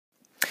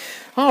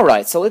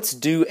Alright, so let's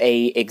do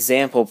a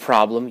example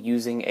problem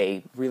using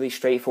a really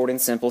straightforward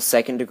and simple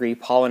second-degree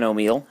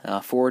polynomial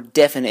for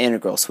definite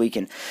integrals. So we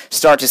can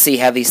start to see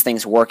how these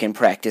things work in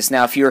practice.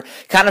 Now, if you're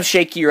kind of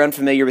shaky or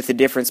unfamiliar with the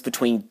difference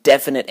between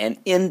definite and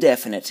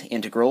indefinite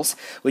integrals,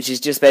 which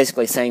is just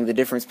basically saying the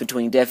difference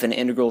between definite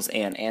integrals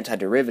and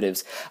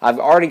antiderivatives, I've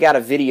already got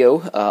a video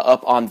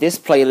up on this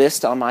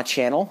playlist on my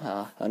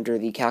channel under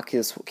the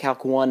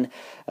Calc 1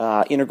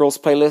 integrals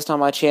playlist on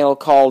my channel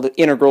called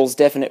Integrals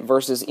Definite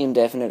versus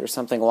Indefinite or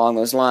something along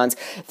those lines,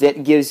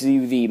 that gives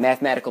you the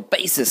mathematical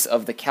basis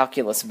of the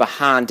calculus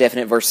behind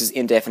definite versus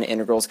indefinite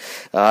integrals,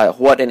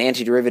 what an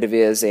antiderivative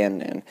is,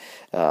 and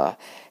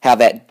how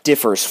that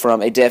differs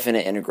from a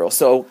definite integral.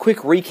 So quick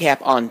recap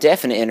on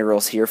definite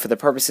integrals here for the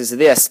purposes of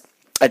this.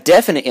 A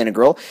definite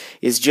integral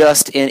is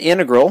just an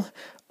integral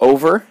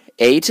over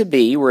a to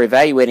b. We're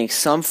evaluating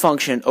some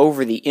function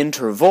over the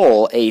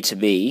interval a to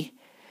b,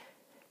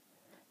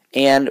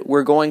 and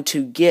we're going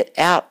to get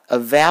out a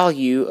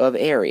value of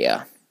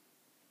area.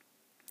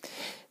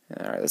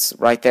 All right, let's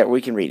write that where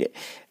we can read it.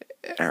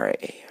 All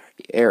right,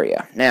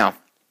 area. Now,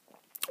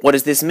 what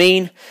does this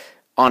mean?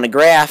 On a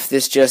graph,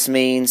 this just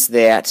means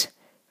that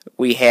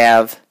we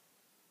have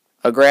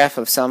a graph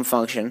of some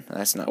function.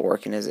 That's not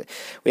working, is it?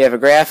 We have a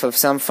graph of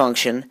some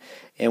function,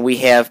 and we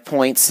have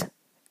points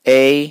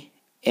A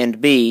and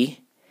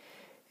B,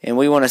 and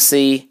we want to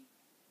see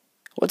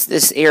what's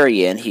this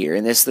area in here,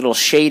 in this little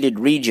shaded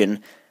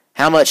region.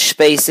 How much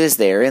space is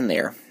there in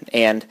there?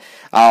 And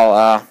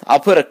I'll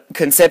put a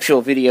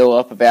conceptual video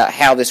up about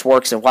how this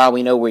works and why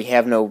we know we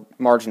have no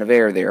margin of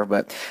error there,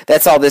 but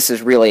that's all this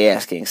is really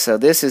asking. So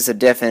this is a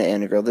definite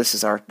integral. This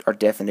is our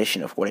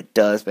definition of what it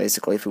does,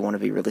 basically, if we want to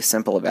be really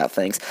simple about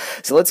things.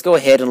 So let's go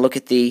ahead and look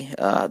at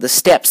the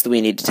steps that we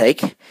need to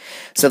take.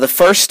 So the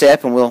first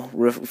step, and we'll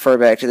refer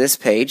back to this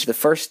page, the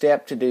first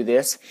step to do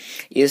this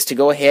is to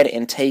go ahead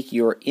and take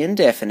your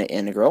indefinite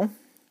integral.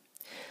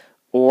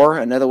 Or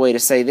another way to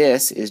say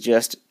this is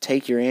just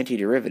take your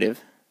antiderivative.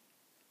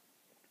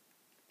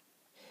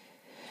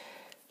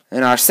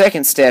 And our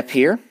second step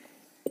here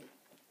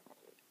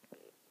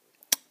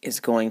is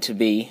going to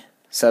be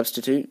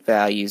substitute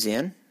values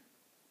in.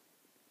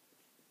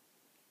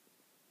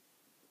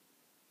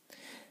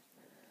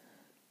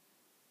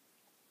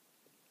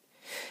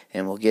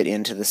 And we'll get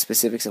into the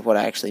specifics of what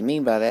I actually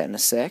mean by that in a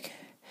sec.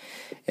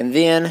 And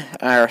then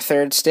our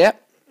third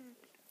step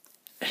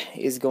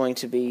is going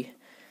to be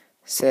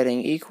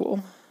setting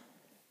equal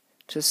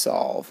to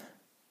solve.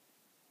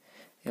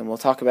 And we'll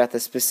talk about the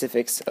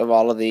specifics of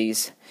all of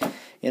these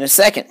in a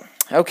second.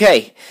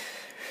 Okay,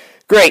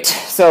 great.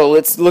 So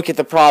let's look at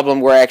the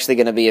problem we're actually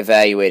going to be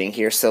evaluating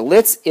here. So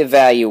let's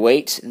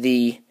evaluate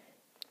the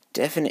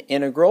definite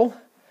integral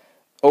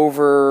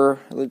over,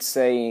 let's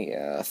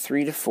say,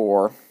 3 to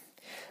 4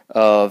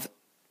 of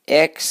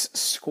x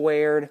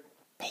squared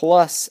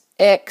plus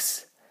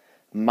x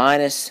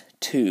minus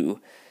 2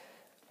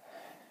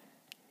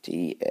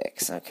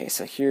 dx. Okay,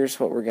 so here's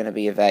what we're going to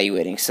be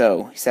evaluating.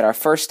 So, he said our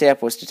first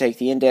step was to take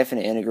the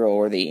indefinite integral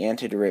or the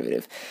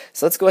antiderivative.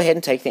 So let's go ahead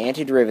and take the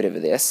antiderivative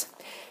of this.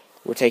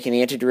 We're taking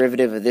the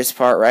antiderivative of this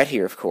part right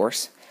here, of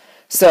course.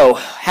 So,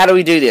 how do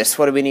we do this?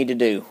 What do we need to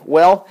do?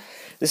 Well,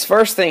 this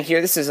first thing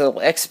here, this is a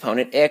little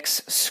exponent,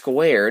 x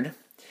squared.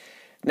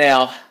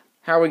 Now,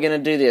 how are we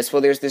going to do this?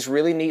 Well, there's this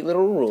really neat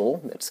little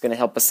rule that's going to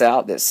help us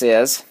out that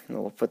says, and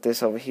we'll put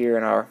this over here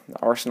in our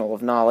arsenal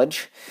of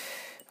knowledge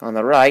on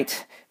the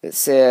right, that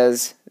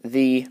says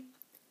the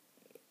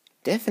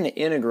definite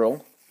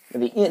integral,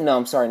 the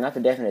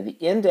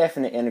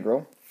indefinite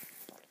integral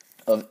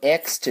of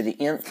x to the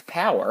nth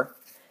power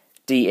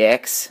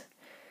dx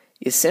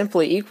is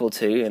simply equal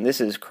to, and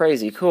this is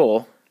crazy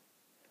cool,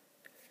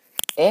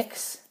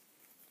 x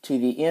to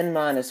the n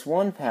minus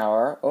 1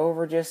 power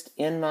over just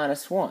n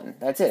minus 1.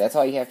 That's it. That's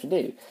all you have to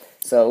do.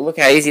 So look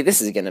how easy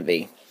this is going to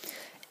be.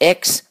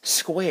 X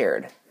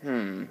squared.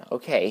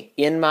 Okay,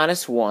 n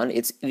minus 1,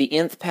 it's the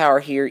nth power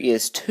here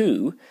is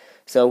 2,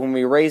 so when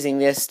we're raising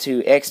this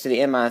to x to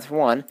the n minus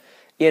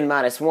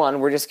 1,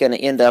 we're just going to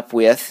end up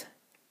with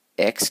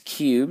x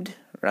cubed,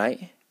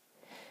 right?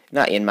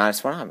 Not n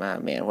minus 1, oh,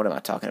 man, what am I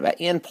talking about?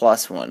 N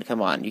plus 1, come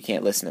on, you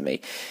can't listen to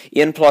me.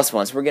 N plus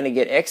 1, so we're going to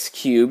get x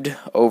cubed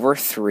over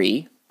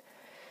 3.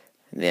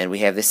 And then we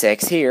have this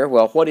x here.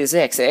 Well, what is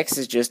x? X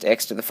is just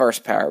x to the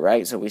first power,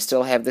 right? So we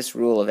still have this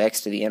rule of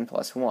x to the n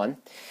plus 1.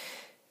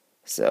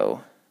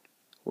 So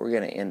we're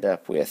going to end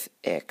up with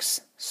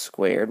x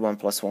squared, 1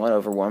 plus 1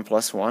 over 1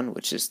 plus 1,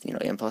 which is,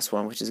 n plus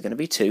 1, which is going to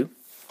be 2.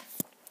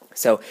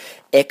 So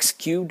x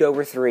cubed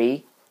over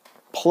 3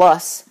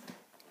 plus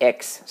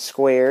x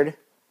squared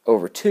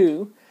over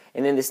 2.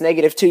 And then this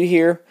negative 2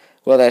 here,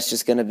 well, that's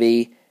just going to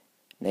be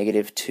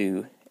negative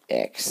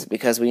 2x.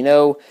 Because we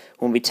know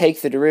when we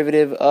take the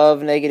derivative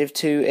of negative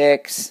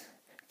 2x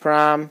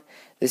prime,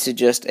 this is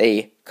just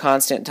a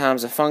constant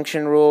times a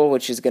function rule,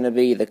 which is going to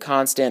be the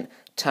constant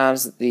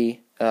times the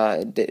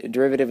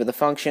derivative of the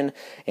function,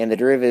 and the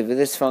derivative of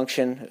this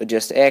function,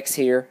 just x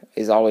here,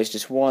 is always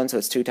just 1, so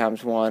it's 2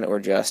 times 1, or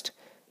just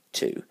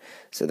 2.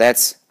 So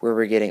that's where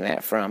we're getting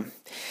that from.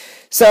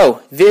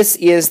 So this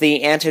is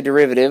the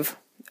antiderivative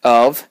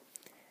of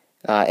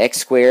x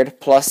squared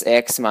plus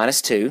x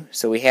minus 2.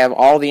 So we have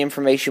all the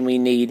information we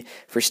need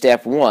for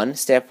step 1.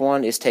 Step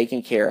 1 is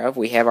taken care of.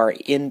 We have our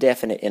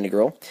indefinite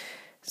integral.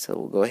 So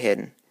we'll go ahead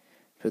and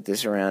put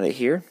this around it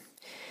here.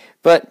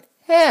 But,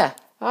 yeah,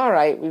 all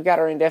right, we've got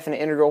our indefinite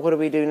integral. What do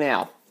we do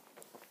now?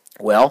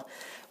 Well,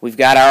 we've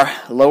got our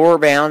lower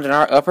bound and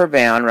our upper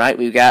bound, right?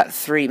 We've got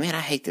 3. Man,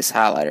 I hate this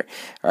highlighter.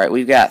 All right,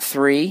 we've got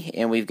 3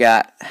 and we've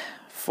got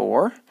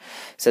 4.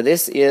 So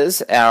this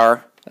is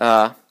our,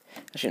 I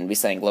shouldn't be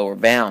saying lower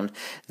bound.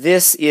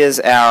 This is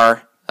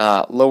our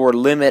lower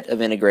limit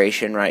of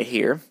integration right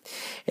here.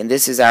 And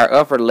this is our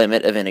upper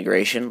limit of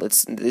integration.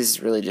 This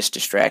is really just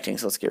distracting,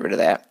 so let's get rid of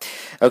that.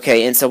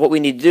 Okay, and so what we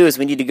need to do is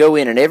we need to go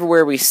in, and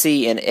everywhere we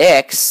see an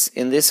x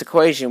in this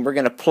equation, we're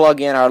going to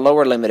plug in our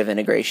lower limit of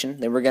integration.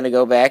 Then we're going to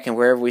go back, and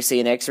wherever we see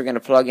an x, we're going to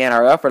plug in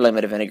our upper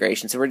limit of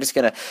integration. So we're just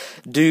going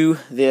to do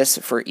this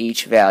for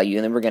each value,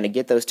 and then we're going to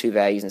get those two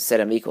values and set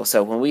them equal.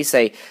 So when we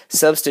say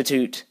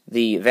substitute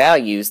the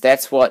values,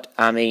 that's what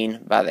I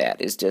mean by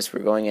that, is just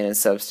we're going in and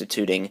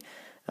substituting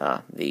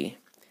the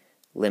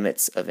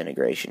limits of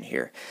integration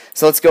here.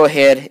 So let's go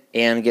ahead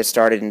and get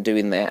started in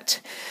doing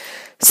that.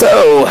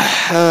 So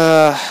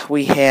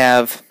we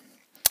have,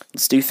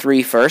 let's do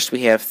 3 first.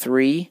 We have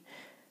 3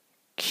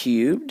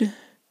 cubed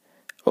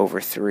over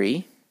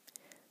 3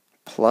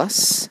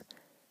 plus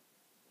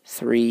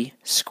 3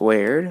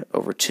 squared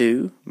over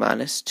 2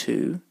 minus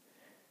 2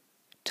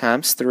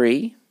 times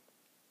 3.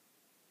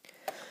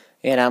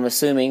 And I'm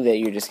assuming that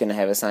you're just going to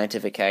have a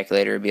scientific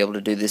calculator and be able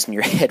to do this in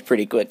your head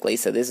pretty quickly.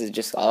 So this is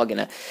just all going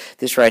to,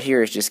 this right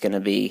here is just going to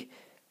be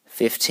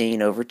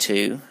 15 over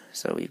 2.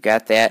 So we've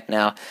got that.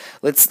 Now,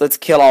 let's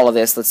kill all of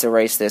this. Let's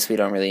erase this. We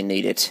don't really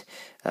need it.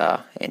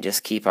 And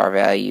just keep our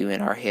value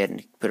in our head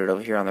and put it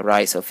over here on the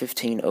right. So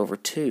 15 over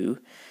 2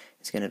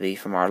 is going to be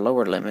from our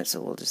lower limit. So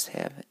we'll just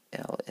have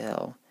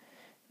LL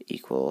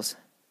equals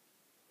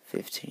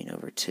 15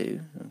 over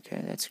 2.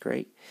 Okay, that's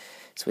great.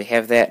 So we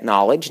have that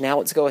knowledge. Now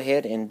let's go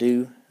ahead and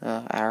do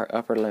our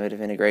upper limit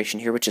of integration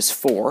here, which is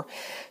 4.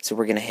 So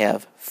we're going to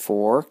have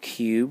 4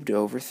 cubed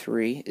over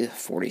 3,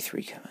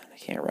 43, come on, I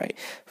can't write,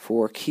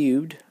 4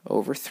 cubed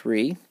over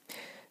 3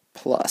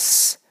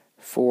 plus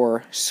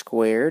 4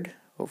 squared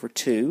over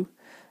 2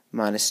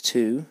 minus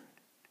 2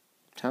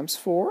 times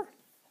 4.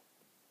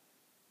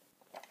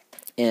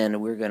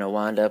 And we're going to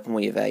wind up, when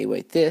we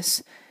evaluate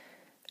this,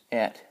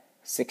 at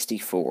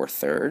 64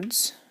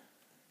 thirds.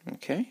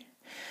 Okay.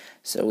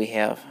 So we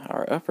have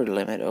our upper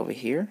limit over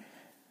here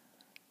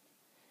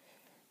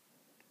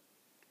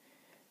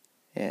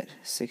at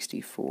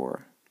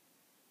 64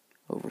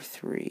 over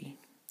 3.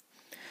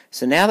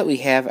 So now that we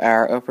have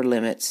our upper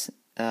limits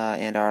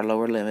and our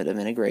lower limit of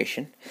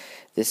integration,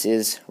 this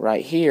is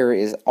right here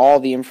is all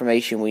the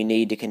information we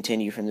need to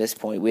continue from this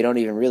point. We don't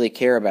even really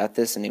care about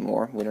this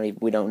anymore.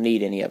 We don't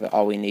need any of it.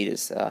 All we need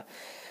is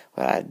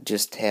what I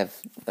just have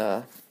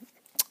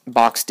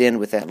boxed in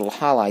with that little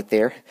highlight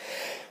there.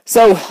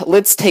 So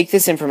let's take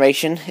this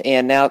information,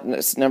 and now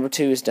number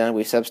 2 is done.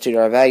 We've substituted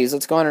our values.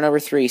 Let's go on to number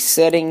 3,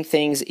 setting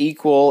things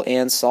equal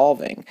and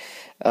solving.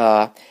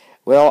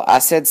 Well, I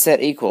said set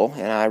equal,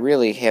 and I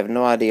really have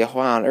no idea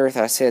why on earth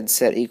I said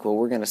set equal.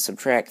 We're going to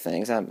subtract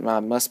things. I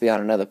must be on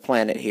another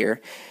planet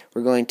here.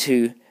 We're going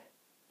to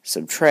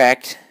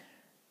subtract.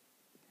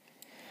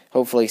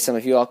 Hopefully some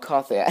of you all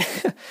caught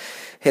that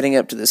heading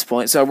up to this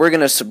point. So we're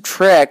going to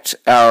subtract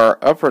our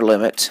upper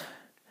limit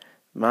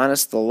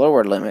minus the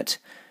lower limit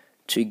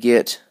to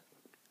get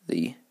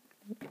the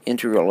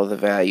integral of the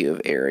value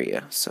of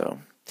area. So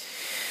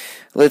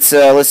let's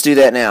do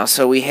that now.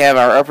 So we have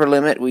our upper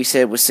limit, we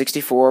said, was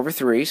 64 over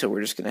 3, so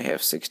we're just going to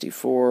have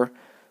 64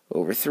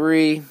 over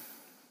 3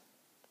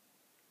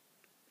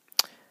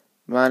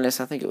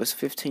 minus, I think it was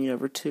 15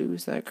 over 2,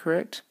 is that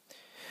correct?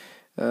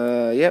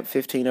 Yep,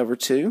 15 over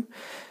 2.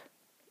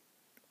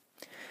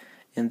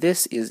 And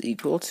this is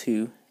equal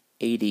to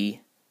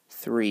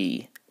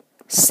 83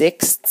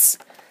 sixths.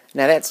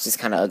 Now that's just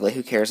kind of ugly.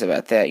 Who cares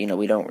about that? You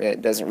know, it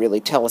doesn't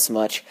really tell us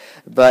much.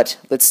 But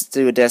let's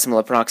do a decimal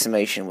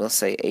approximation. We'll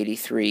say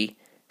 83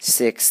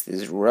 sixths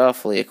is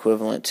roughly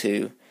equivalent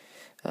to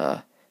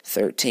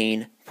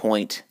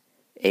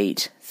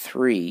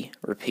 13.83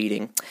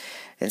 repeating.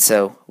 And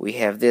so we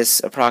have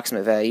this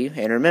approximate value.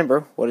 And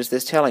remember, what is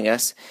this telling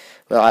us?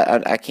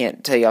 Well, I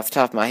can't tell you off the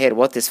top of my head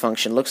what this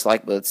function looks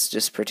like, but let's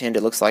just pretend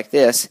it looks like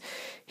this.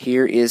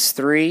 Here is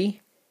 3.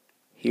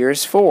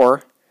 Here's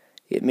 4.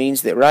 It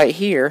means that right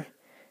here,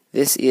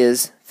 this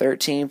is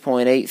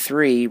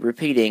 13.83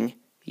 repeating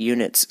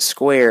units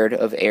squared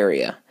of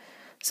area.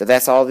 So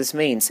that's all this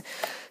means.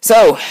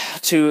 So,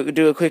 to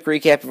do a quick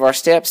recap of our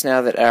steps,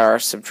 now that our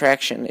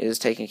subtraction is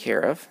taken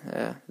care of,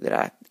 that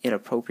I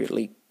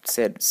inappropriately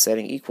said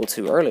setting equal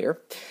to earlier,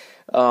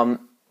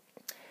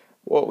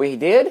 What we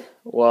did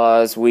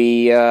was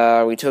we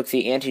took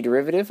the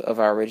antiderivative of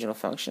our original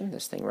function,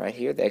 this thing right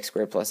here, the x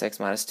squared plus x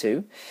minus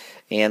 2,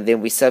 and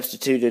then we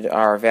substituted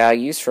our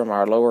values from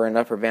our lower and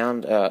upper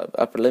bound,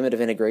 upper limit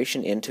of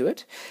integration into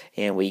it,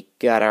 and we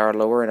got our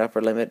lower and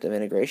upper limit of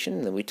integration,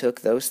 and then we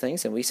took those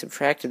things and we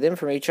subtracted them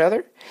from each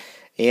other,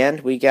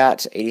 and we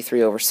got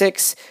 83 over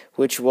 6,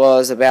 which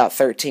was about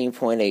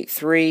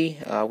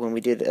 13.83 when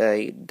we did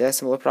a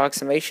decimal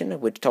approximation,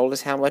 which told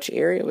us how much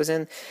area was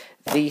in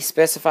the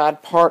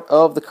specified part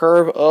of the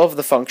curve of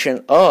the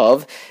function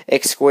of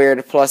x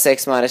squared plus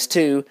x minus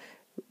 2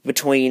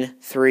 between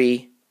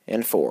 3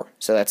 and 4.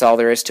 So that's all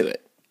there is to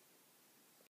it.